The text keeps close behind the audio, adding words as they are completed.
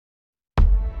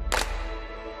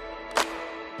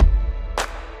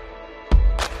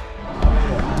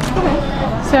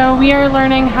So we are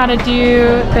learning how to do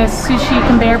this sushi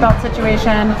conveyor belt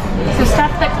situation. So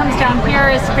stuff that comes down here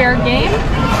is fair game,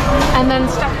 and then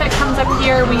stuff that comes up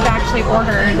here we've actually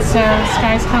ordered. So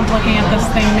Sky's kind of looking at this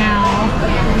thing now,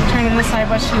 trying to decide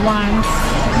what she wants.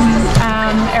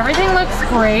 Everything looks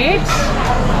great.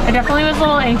 I definitely was a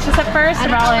little anxious at first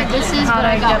about like how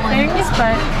to get things,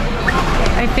 but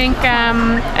I think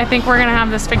we're gonna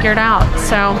have this figured out.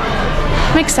 So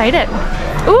I'm excited.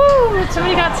 Ooh,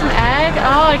 somebody got some egg.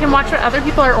 Oh, I can watch what other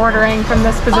people are ordering from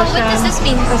this position. Oh, what does this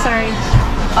mean? Oh, sorry.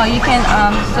 Oh, you can,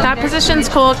 so that position's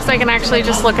cool because I can actually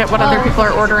just look at what other people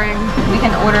are ordering. We can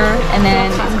order and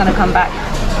then it's gonna come back.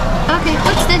 Okay,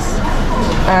 what's this?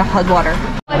 Hot water.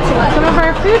 Some of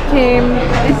our food came.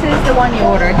 This is the one you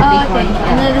ordered, the big one.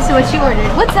 And then this is what you ordered.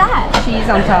 What's that? Cheese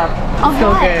on top. Oh, so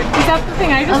good. Is that the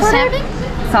thing I just ordered?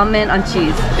 Salmon on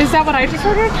cheese. Is that what I just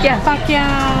ordered? Yeah. Fuck yeah.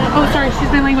 Oh, sorry, excuse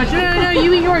my language. No,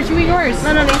 you eat yours, you eat yours.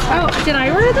 No, it's Oh, fine. did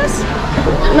I order this?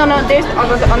 No, there's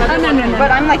another one. No. But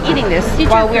I'm like eating this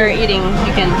while we're eating.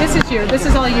 You can. This is you. This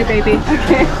is all you, baby.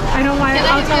 Okay. I don't want it.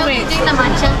 I'll wait. The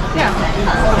matcha? Yeah.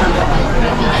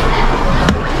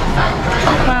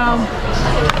 Wow.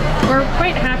 We're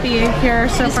quite happy here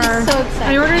so far. So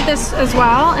exciting. I ordered this as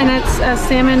well, and it's a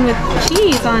salmon with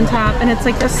cheese on top, and it's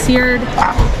like a seared,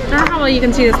 I don't know how well you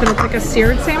can see this, but it's like a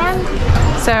seared salmon.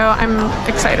 So I'm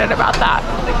excited about that.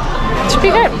 It should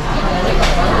be good.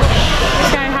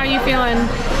 Sky, how are you feeling?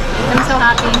 I'm so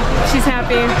happy. She's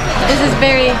happy. This is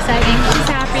very exciting.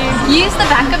 She's happy. You use the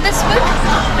back of this spoon?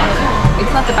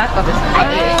 It's not the back of it.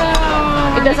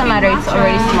 Oh, It doesn't matter. It's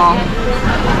already small.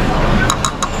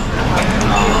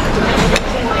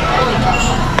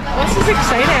 This is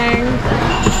exciting.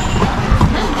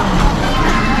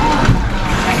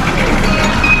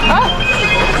 Oh!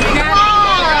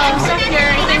 Yeah, stuff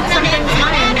here. I think something's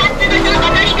mine.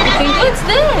 What's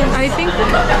this? I think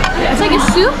It's like a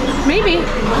soup? maybe.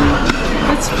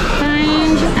 Let's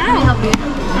find. Let me help you.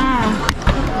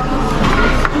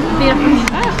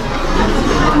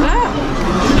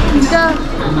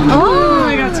 Oh,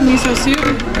 I got some miso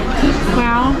soup.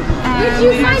 Wow.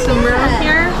 We have some room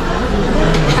here.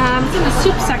 It's in the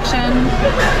soup section.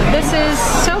 This is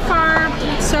so far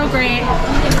so great.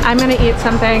 I'm gonna eat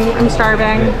something. I'm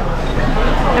starving.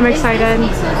 I'm excited.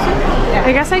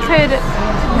 I guess I could.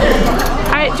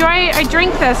 I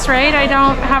drink this, right? I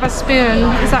don't have a spoon.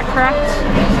 Is that correct?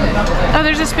 Oh,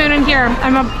 there's a spoon in here.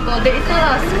 Well, there is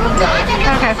not a spoon.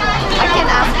 Okay. I can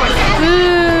ask for that.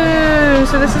 Ooh,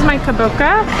 so this is my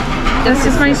kaboka. This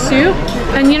is my soup.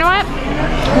 And you know what?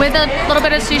 With a little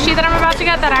bit of sushi that I'm about to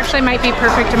get, that actually might be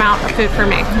perfect amount of food for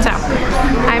me. So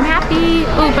I'm happy.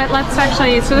 Ooh, but let's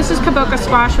actually, so this is kaboka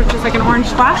squash, which is like an orange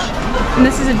squash. And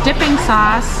this is a dipping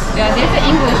sauce. Yeah, there's an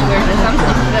English version. Some of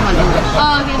them on English.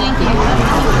 Oh, okay, thank you.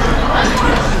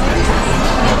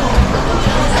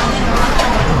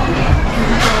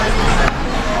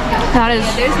 That is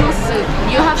There's no soup.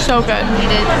 You have so good.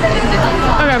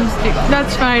 Okay,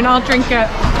 that's fine. I'll drink it.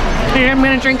 I'm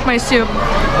gonna drink my soup.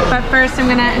 But first I'm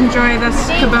gonna enjoy this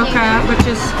kaboka, which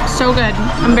is so good.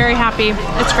 I'm very happy.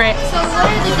 It's great. So what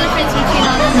are the difference between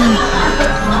all this?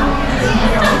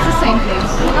 It's the same thing.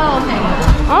 Oh, okay.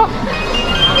 Oh,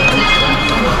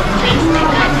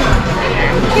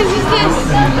 Whose is this?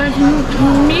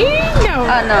 me? No.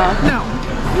 No. No.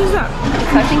 Who's that?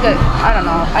 I think I don't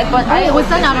know. Was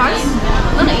that not ours?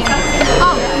 No, no, you got it.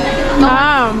 Oh.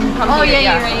 Oh, yeah,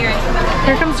 you're right.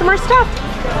 Here comes some more stuff.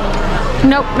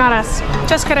 Nope, not us.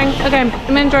 Just kidding. Okay, I'm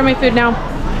gonna enjoy my food now.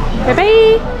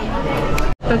 Bye-bye.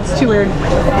 That's too weird.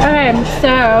 Okay,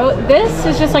 so this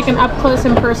is just like an up close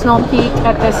and personal peek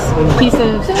at this piece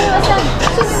of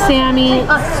Sammy.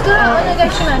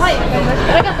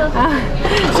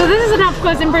 So this is an up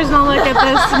close and personal look at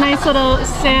this nice little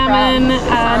salmon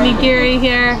nigiri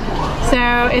here.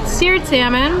 So it's seared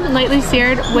salmon, lightly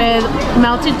seared with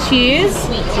melted cheese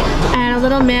and a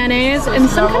little mayonnaise and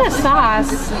some kind of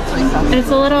sauce. And it's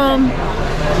a little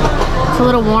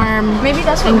warm. Maybe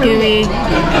that's and gooey,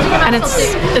 and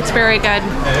it's very good.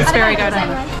 It's very good.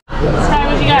 Sky,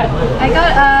 what you got? I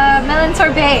got a melon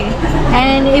sorbet,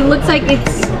 and it looks like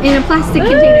it's in a plastic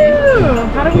container. Ooh,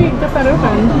 how do we get that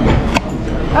open?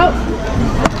 Oh.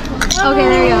 Okay,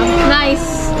 there you go.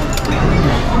 Nice.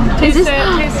 Taste it.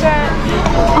 Taste it.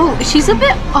 Oh, she's a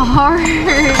bit hard.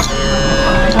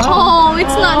 Oh,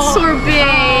 it's not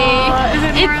sorbet. Is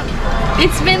it more?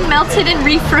 It's been melted and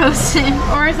refrozen.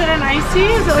 Or is it an icy?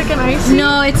 Is it like an icy?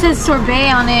 No, it says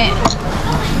sorbet on it.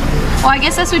 Well, I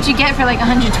guess that's what you get for like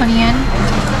 120 yen.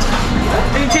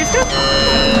 Did you taste it?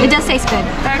 It does taste good.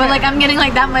 Okay. But like I'm getting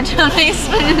like that much on my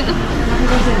spoon.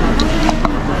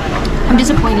 I'm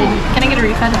disappointed. Can I get a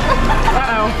refund?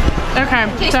 Uh-oh. Okay,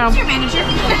 Okay, so who's your manager?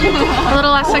 a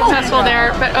little less successful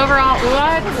there, but overall,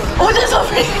 what? Oh, that's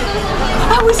over.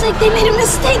 I was like, they made a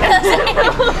mistake.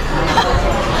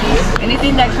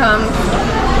 Anything that comes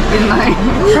in mind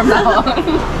from now on.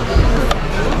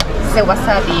 The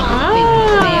wasabi.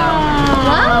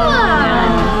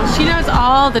 Wow. She knows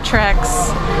all the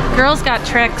tricks. Girls got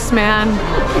tricks, man.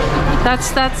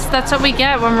 That's what we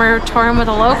get when we're touring with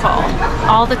a local.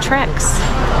 All the tricks.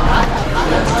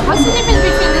 What's the difference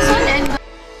between this one